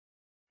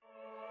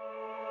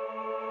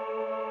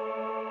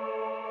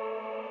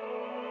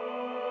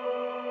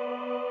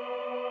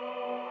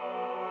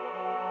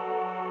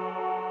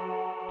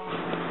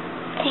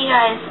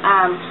guys,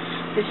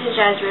 this is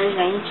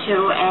Jazz92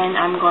 and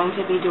I'm going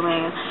to be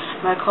doing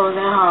my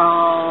clothing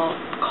haul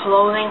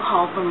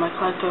for my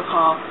collector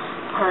haul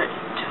part 2.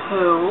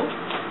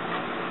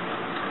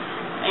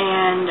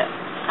 And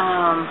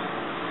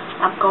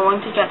I'm going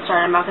to get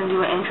started. I'm not going to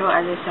do an intro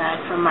as I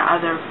said for my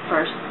other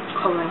first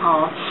clothing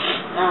haul.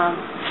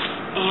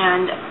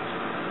 And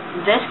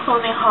this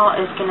clothing haul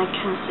is going to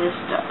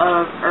consist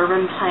of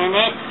Urban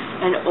Planet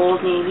and Old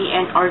Navy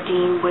and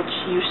Ardeen, which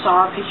you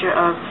saw a picture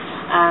of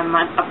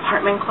my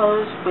apartment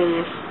clothes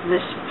with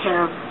this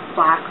pair of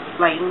black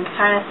leggings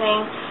kind of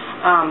thing,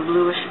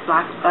 bluish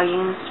black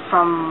leggings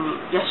from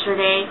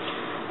yesterday,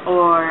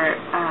 or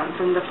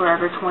from the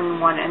Forever 21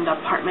 and the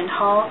apartment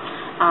haul,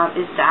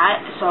 is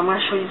that. So I'm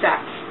going to show you that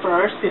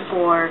first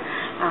before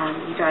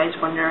you guys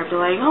wonder, if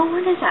you're like, oh,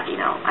 what is that, you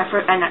know.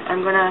 And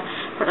I'm going to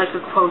put like a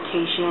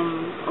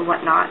quotation or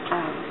whatnot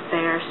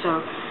there,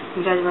 so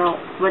you guys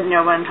would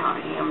know what I'm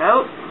talking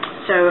about.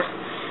 So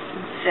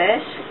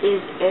this is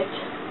it.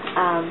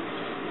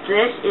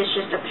 This is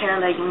just a pair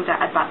of leggings that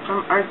I bought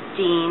from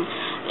Ardeen.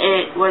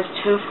 It was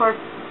 2 for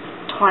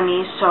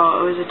 $20,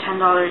 so it was a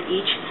 $10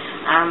 each.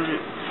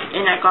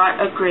 And I got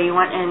a gray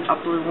one and a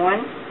blue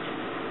one.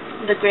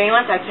 The gray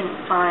ones I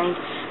couldn't find,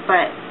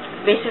 but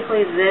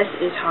basically this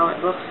is how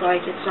it looks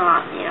like. It's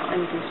not, you know,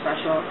 anything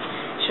special.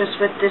 It's just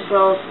with this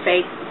little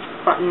fake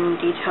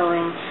button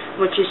detailing,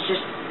 which is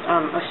just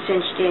a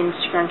cinched in,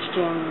 scrunched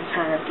in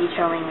kind of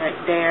detailing right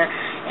there,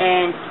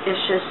 and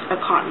it's just a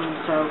cotton.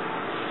 So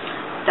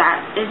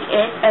that is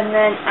it. And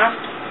then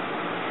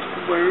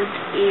afterwards,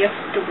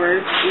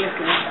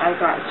 I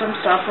got some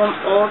stuff from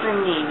Old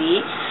Navy,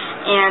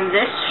 and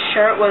this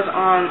shirt was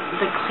on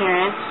the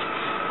clearance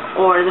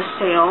or the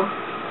sale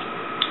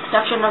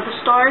section of the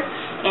store,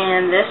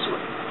 and this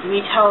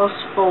retails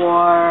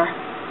for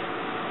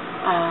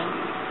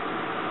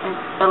I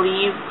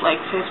believe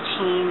like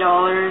 $15,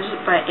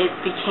 but it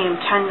became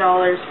 $10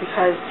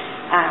 because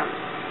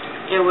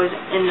it was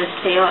in the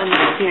sale in the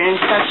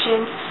clearance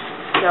section.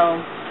 So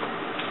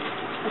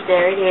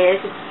there it is.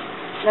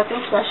 It's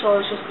nothing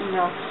special. It's just, you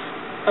know,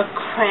 a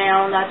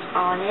crown that's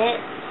on it,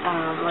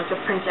 like a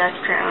princess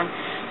crown,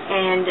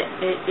 and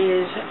it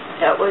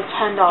was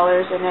 $10,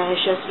 and then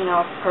it's just, you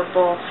know, a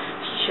purple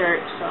t-shirt.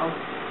 So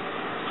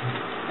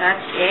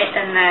that's it.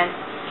 And then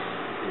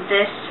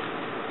this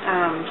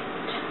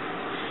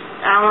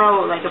I don't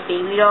know, like a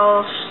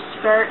Babydoll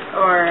skirt,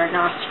 or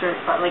not skirt,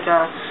 but like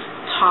a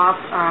top.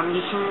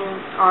 You can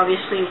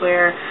obviously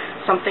wear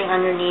something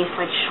underneath,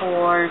 like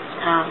shorts,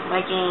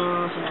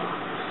 leggings, you know,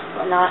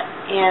 whatnot.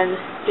 And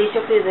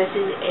basically this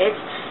is it.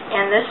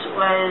 And this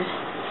was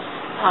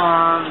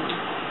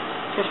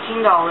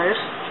 $15.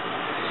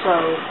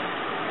 So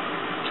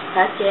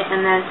that's it.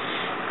 And then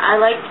I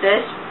like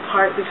this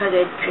part because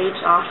it drapes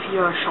off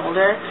your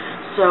shoulder,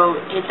 so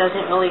it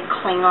doesn't really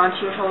cling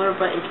onto your shoulder,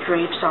 but it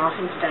drapes off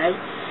instead.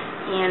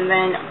 And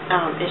then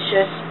it's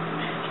just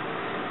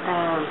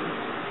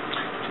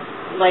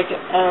like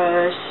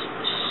a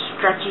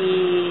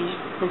stretchy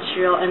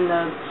material in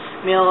the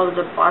middle of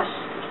the bust,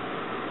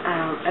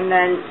 and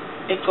then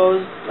it goes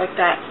like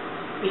that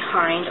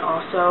behind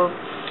also.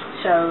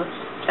 So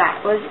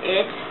that was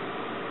it.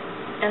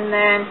 And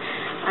then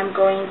I'm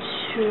going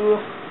to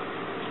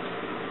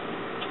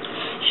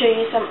show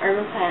you some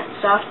Urban Planet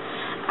stuff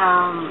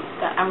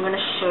that I'm going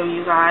to show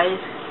you guys.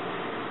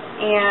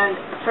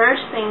 And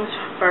first things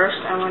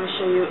first, I want to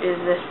show you is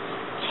this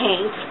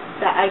tank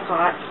that I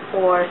got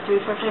for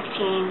 3 for $15.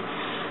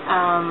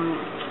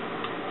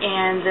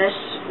 And this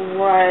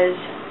was,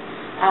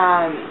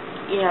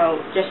 you know,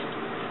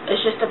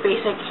 it's just a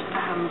basic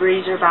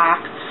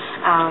razorback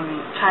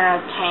kind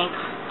of tank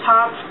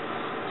top.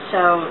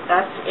 So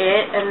that's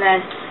it. And then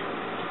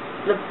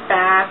the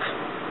back,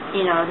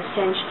 you know, the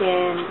cinched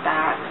in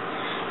back,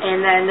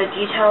 and then the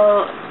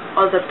detail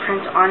of the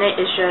print on it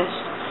is just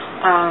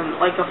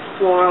like a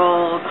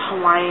floral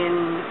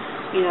Hawaiian,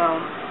 you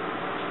know,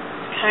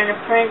 kind of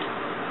print.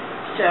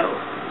 So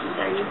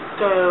there you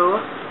go.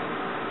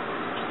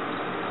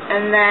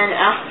 And then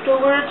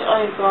afterwards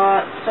I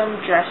got some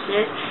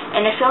dresses,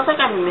 and it feels like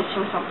I'm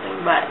missing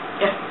something, but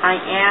if I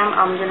am,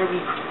 I'm gonna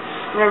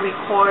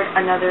record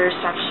another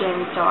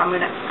section, so I'm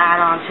gonna add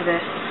on to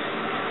this.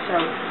 So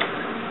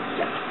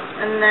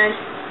yeah. And then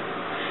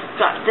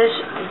got this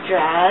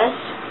dress,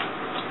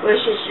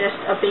 which is just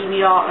a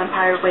Babydoll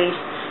empire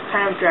waist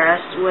kind of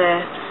dress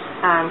with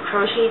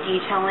crochet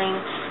detailing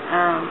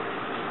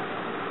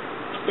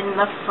in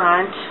the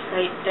front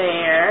right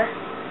there,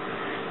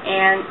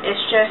 and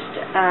it's just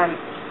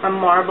a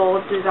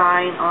marble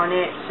design on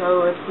it,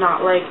 so it's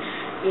not like,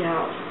 you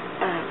know,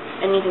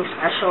 anything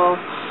special.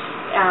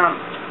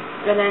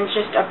 And then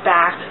just a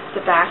back.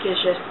 The back is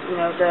just, you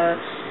know, the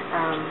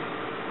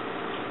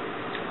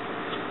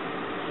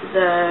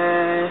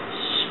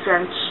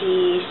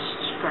scrunchy.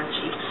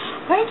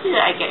 Where did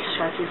I get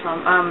scrunchy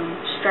from?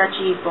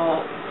 Stretchy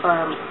bolt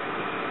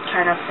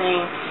kind of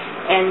thing.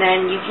 And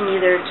then you can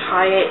either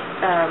tie it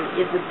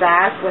in the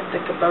back with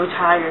like a bow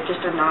tie or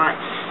just a knot.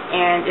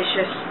 And it's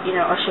just, you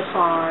know, a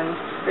chiffon,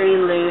 very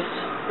loose,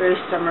 very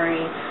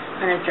summery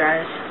kind of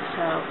dress.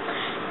 So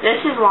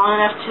this is long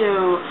enough to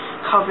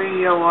cover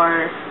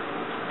your,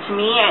 to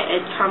me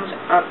it comes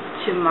up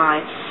to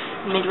my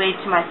midway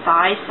to my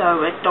thigh,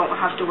 so I don't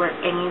have to wear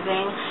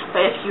anything.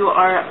 But if you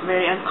are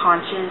very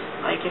unconscious,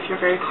 like if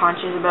you're very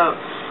conscious about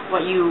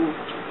what you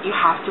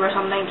have to wear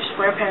something, just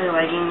wear a pair of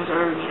leggings,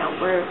 or you know,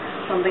 wear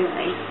something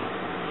nice.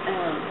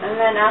 And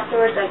then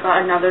afterwards I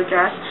got another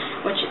dress,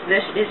 which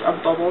this is a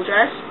bubble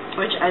dress,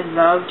 which I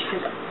loved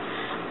because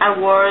I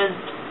wore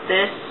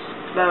this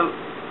about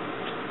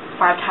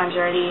 5 times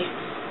already.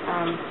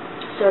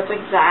 So it's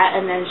like that,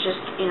 and then it's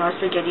just, you know, a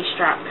spaghetti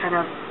strap kind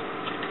of,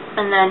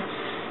 and then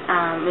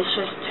it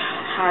just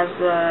has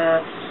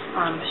the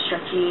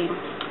stretchy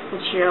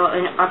material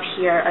and up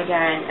here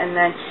again. And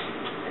then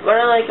what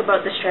I like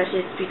about this dress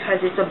is because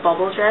it's a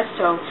bubble dress,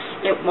 so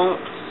it won't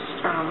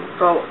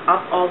go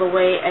up all the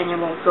way and it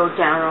won't go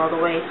down all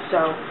the way,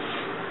 so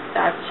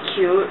that's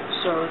cute.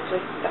 So it's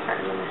like that.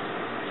 I'm gonna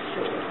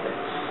show you this.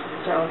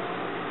 So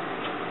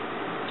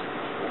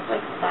it's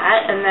like that,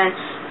 and then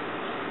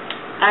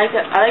I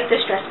like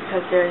this dress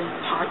because there's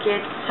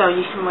pockets, so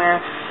you can wear,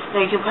 you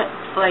know, you can put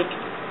like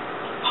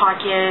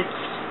pockets,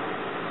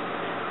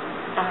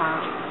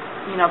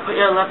 you know, put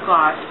your lip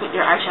gloss, put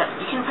your eyeshadow,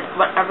 you can put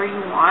whatever you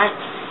want,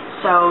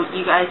 so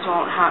you guys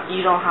don't have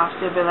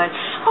to be like,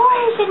 oh, why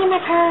is it in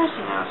my purse,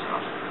 you know. So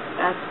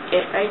that's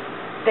it right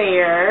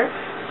there.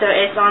 So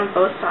it's on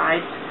both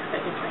sides, if I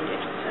can find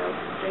it, so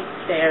right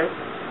there.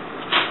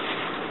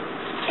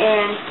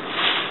 And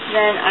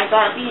then I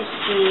got these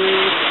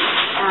jeans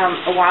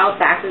a while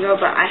back ago,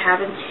 but I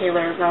haven't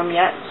tailored them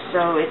yet,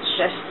 so it's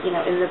just, you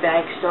know, in the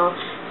bag still.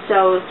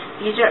 So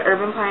these are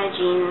Urban Planet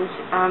jeans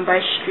by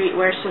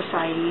Streetwear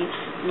Society.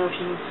 I don't know if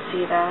you can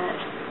see that,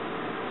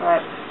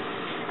 but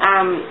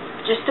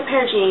just a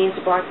pair of jeans,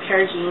 a black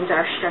pair of jeans that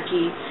are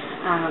stretchy.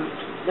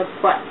 The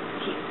butt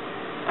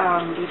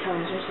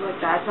detailing is just like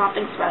that. It's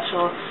nothing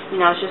special, you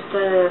know. It's just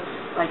a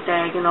like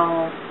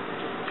diagonal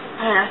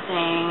kind of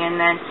thing, and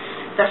then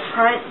the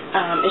front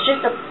it's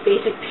just a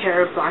basic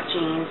pair of black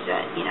jeans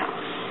that, you know,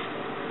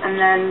 and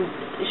then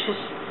it's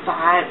just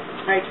that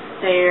right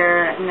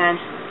there, and then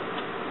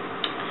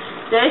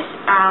this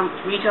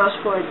retails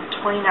for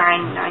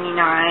 $29.99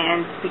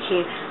 and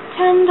became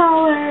 $10.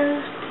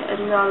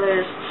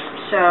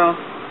 So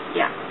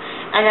yeah,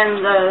 and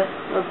then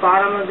the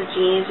bottom of the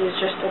jeans is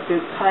just a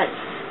boot cut,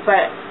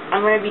 but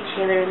I'm going to be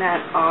tailoring that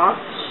off,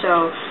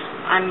 so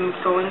I'm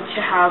going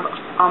to have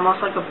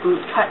almost like a boot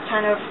cut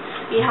kind of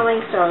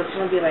detailing, so it's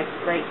going to be like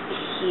right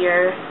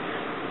here.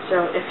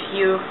 So if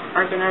you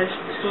are going to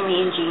see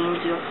me in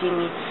jeans, you'll see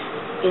me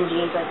in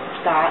jeans like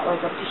that,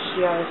 like up to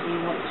here, so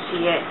you won't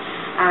see it.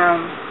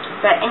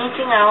 But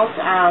anything else,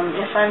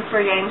 if I'm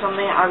forgetting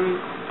something,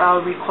 I'll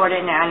record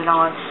it and add it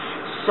on.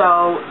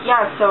 So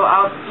yeah, so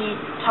I'll be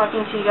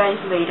talking to you guys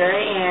later,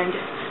 and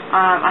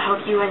I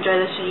hope you enjoy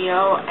this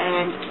video,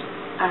 and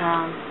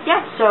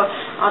yeah, so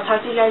I'll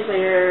talk to you guys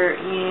later,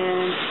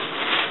 and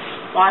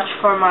watch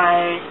for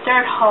my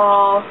third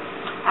haul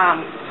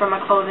for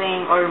my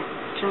clothing, or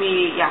to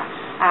me, yeah,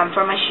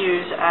 for my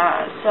shoes.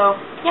 So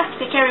yeah,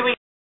 take care everybody.